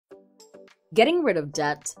Getting rid of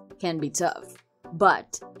debt can be tough,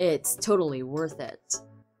 but it's totally worth it.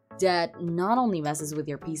 Debt not only messes with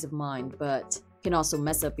your peace of mind, but can also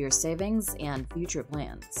mess up your savings and future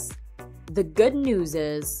plans. The good news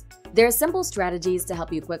is, there are simple strategies to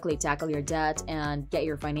help you quickly tackle your debt and get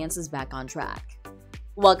your finances back on track.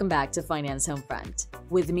 Welcome back to Finance Homefront,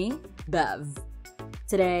 with me, Bev.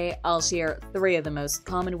 Today, I'll share 3 of the most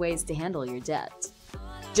common ways to handle your debt.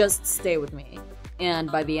 Just stay with me,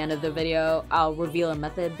 and by the end of the video, I'll reveal a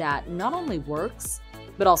method that not only works,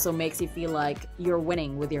 but also makes you feel like you're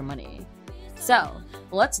winning with your money. So,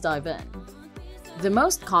 let's dive in. The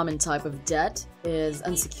most common type of debt is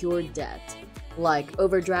unsecured debt, like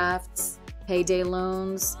overdrafts, payday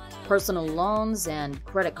loans, personal loans, and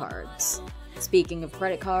credit cards. Speaking of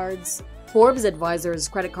credit cards, Forbes Advisor's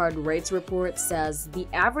credit card rates report says the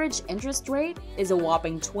average interest rate is a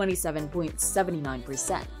whopping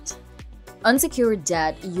 27.79%. Unsecured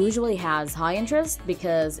debt usually has high interest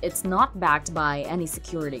because it's not backed by any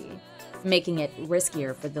security, making it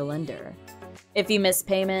riskier for the lender. If you miss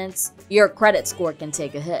payments, your credit score can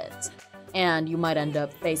take a hit, and you might end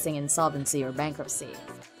up facing insolvency or bankruptcy.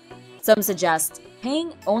 Some suggest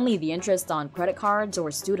paying only the interest on credit cards or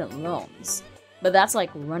student loans, but that's like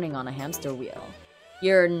running on a hamster wheel.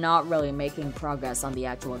 You're not really making progress on the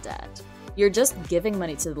actual debt. You're just giving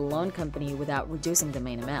money to the loan company without reducing the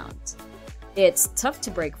main amount. It's tough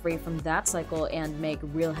to break free from that cycle and make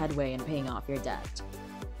real headway in paying off your debt.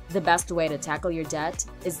 The best way to tackle your debt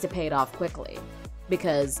is to pay it off quickly,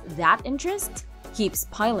 because that interest keeps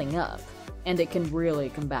piling up, and it can really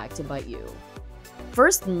come back to bite you.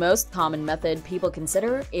 First most common method people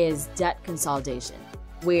consider is debt consolidation,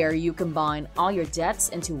 where you combine all your debts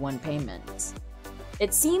into one payment.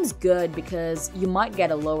 It seems good because you might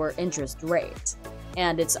get a lower interest rate,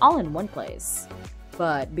 and it's all in one place.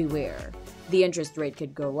 But beware, the interest rate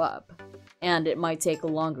could go up, and it might take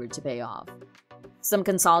longer to pay off. Some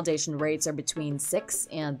consolidation rates are between 6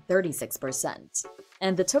 and 36%,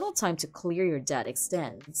 and the total time to clear your debt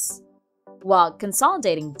extends. While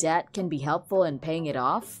consolidating debt can be helpful in paying it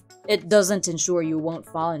off, it doesn't ensure you won't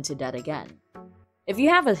fall into debt again. If you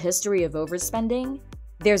have a history of overspending,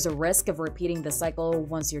 there's a risk of repeating the cycle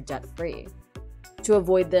once you're debt-free. To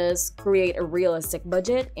avoid this, create a realistic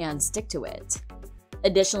budget and stick to it.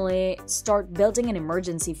 Additionally, start building an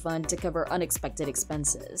emergency fund to cover unexpected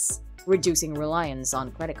expenses, reducing reliance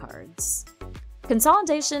on credit cards.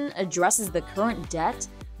 Consolidation addresses the current debt,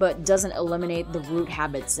 but doesn't eliminate the root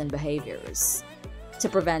habits and behaviors. To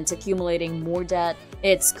prevent accumulating more debt,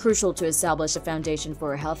 it's crucial to establish a foundation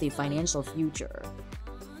for a healthy financial future.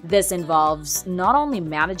 This involves not only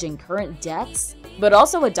managing current debts, but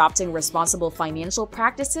also adopting responsible financial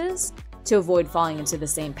practices to avoid falling into the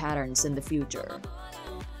same patterns in the future.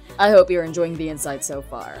 I hope you're enjoying the insight so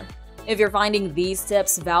far. If you're finding these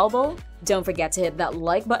tips valuable, don't forget to hit that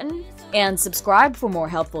like button and subscribe for more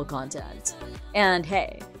helpful content. And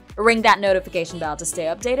hey, ring that notification bell to stay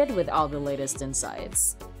updated with all the latest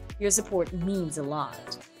insights. Your support means a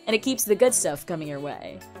lot, and it keeps the good stuff coming your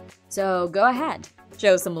way. So go ahead,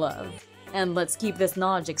 show some love, and let's keep this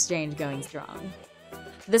knowledge exchange going strong.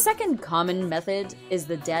 The second common method is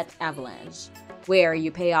the debt avalanche, where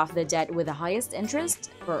you pay off the debt with the highest interest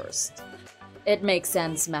first. It makes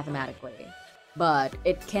sense mathematically, but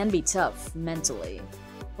it can be tough mentally,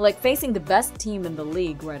 like facing the best team in the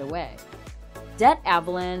league right away. Debt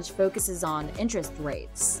avalanche focuses on interest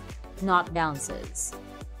rates, not balances.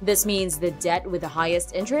 This means the debt with the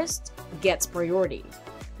highest interest gets priority,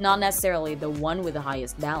 not necessarily the one with the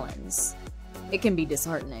highest balance. It can be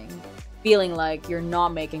disheartening, feeling like you're not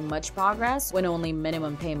making much progress when only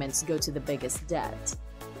minimum payments go to the biggest debt.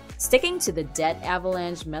 Sticking to the debt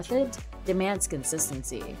avalanche method demands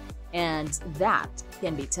consistency, and that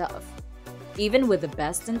can be tough. Even with the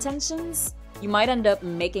best intentions, you might end up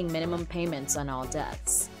making minimum payments on all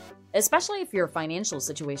debts, especially if your financial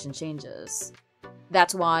situation changes.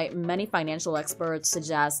 That's why many financial experts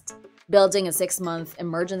suggest building a 6-month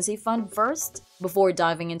emergency fund first before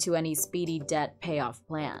diving into any speedy debt payoff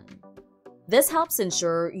plan. This helps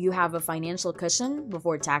ensure you have a financial cushion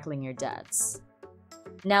before tackling your debts.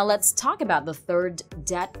 Now let's talk about the third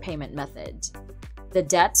debt payment method, the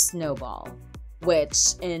debt snowball,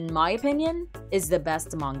 which, in my opinion, is the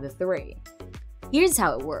best among the 3. Here's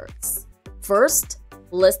how it works. First,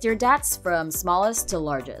 list your debts from smallest to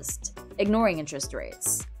largest, ignoring interest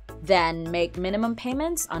rates. Then make minimum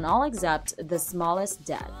payments on all except the smallest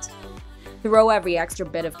debt. Throw every extra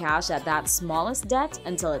bit of cash at that smallest debt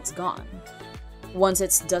until it's gone. Once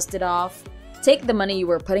it's dusted off, take the money you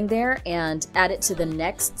were putting there and add it to the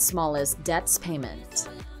next smallest debt's payment.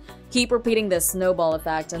 Keep repeating this snowball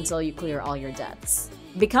effect until you clear all your debts.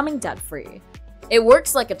 Becoming debt-free. It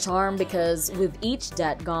works like a charm because with each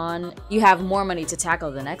debt gone, you have more money to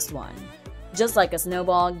tackle the next one. Just like a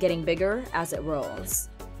snowball getting bigger as it rolls.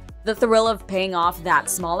 The thrill of paying off that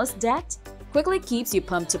smallest debt quickly keeps you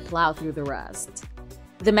pumped to plow through the rest.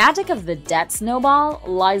 The magic of the debt snowball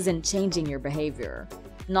lies in changing your behavior,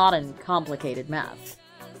 not in complicated math.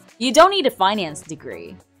 You don't need a finance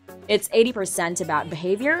degree. It's 80% about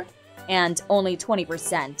behavior and only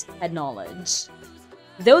 20% head knowledge.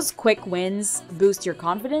 Those quick wins boost your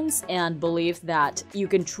confidence and belief that you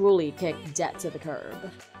can truly kick debt to the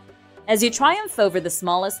curb. As you triumph over the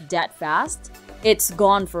smallest debt fast, it's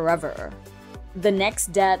gone forever. The next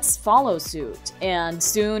debts follow suit, and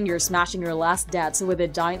soon you're smashing your last debts with a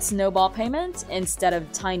giant snowball payment instead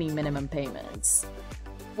of tiny minimum payments.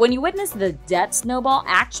 When you witness the debt snowball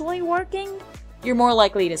actually working, you're more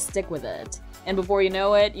likely to stick with it. And before you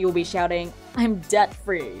know it, you'll be shouting, "I'm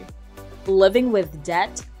debt-free." Living with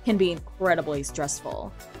debt can be incredibly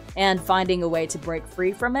stressful, and finding a way to break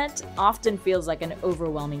free from it often feels like an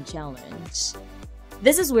overwhelming challenge.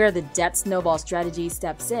 This is where the debt snowball strategy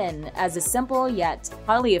steps in as a simple yet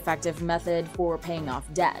highly effective method for paying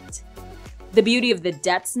off debt. The beauty of the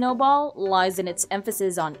debt snowball lies in its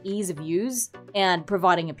emphasis on ease of use and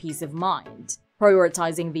providing a peace of mind,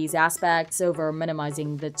 prioritizing these aspects over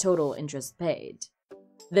minimizing the total interest paid.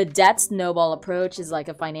 The debt snowball approach is like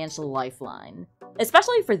a financial lifeline,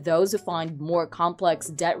 especially for those who find more complex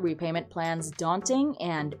debt repayment plans daunting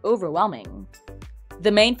and overwhelming.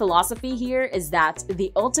 The main philosophy here is that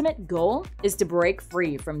the ultimate goal is to break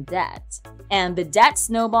free from debt, and the debt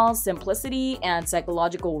snowball's simplicity and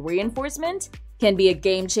psychological reinforcement can be a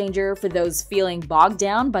game changer for those feeling bogged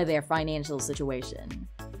down by their financial situation.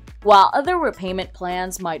 While other repayment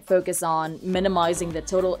plans might focus on minimizing the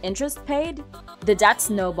total interest paid, the debt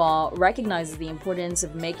snowball recognizes the importance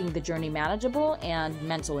of making the journey manageable and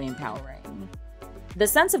mentally empowering. The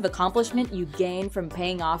sense of accomplishment you gain from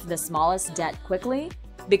paying off the smallest debt quickly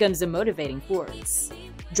becomes a motivating force,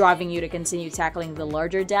 driving you to continue tackling the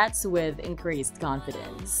larger debts with increased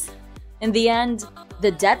confidence. In the end,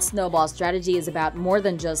 the debt snowball strategy is about more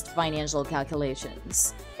than just financial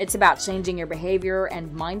calculations. It's about changing your behavior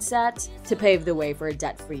and mindset to pave the way for a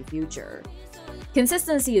debt-free future.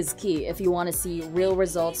 Consistency is key if you want to see real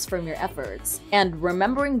results from your efforts, and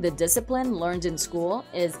remembering the discipline learned in school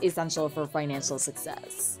is essential for financial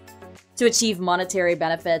success. To achieve monetary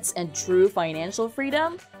benefits and true financial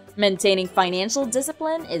freedom, maintaining financial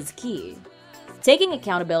discipline is key. Taking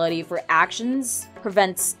accountability for actions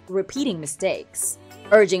prevents repeating mistakes,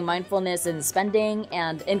 urging mindfulness in spending,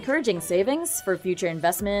 and encouraging savings for future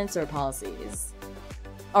investments or policies.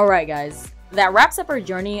 Alright guys, that wraps up our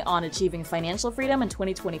journey on achieving financial freedom in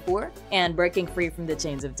 2024 and breaking free from the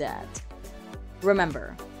chains of debt.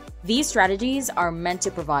 Remember, these strategies are meant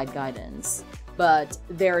to provide guidance, but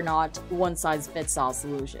they're not one-size-fits-all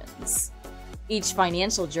solutions. Each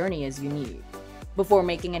financial journey is unique. Before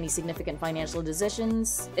making any significant financial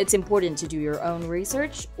decisions, it's important to do your own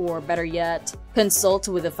research, or better yet, consult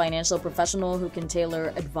with a financial professional who can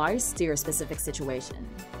tailor advice to your specific situation.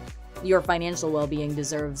 Your financial well-being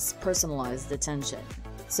deserves personalized attention,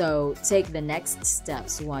 so take the next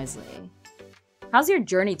steps wisely. How's your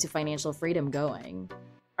journey to financial freedom going?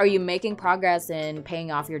 Are you making progress in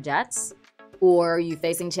paying off your debts? Or are you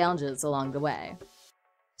facing challenges along the way?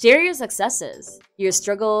 Share your successes, your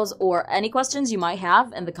struggles, or any questions you might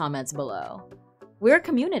have in the comments below. We're a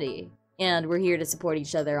community, and we're here to support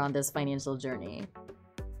each other on this financial journey.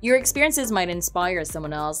 Your experiences might inspire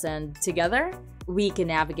someone else, and together, we can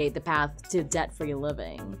navigate the path to debt-free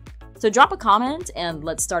living. So drop a comment and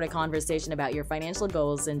let's start a conversation about your financial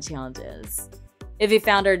goals and challenges. If you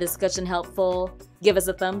found our discussion helpful, give us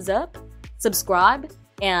a thumbs up, subscribe,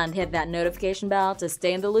 and hit that notification bell to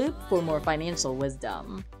stay in the loop for more financial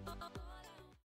wisdom.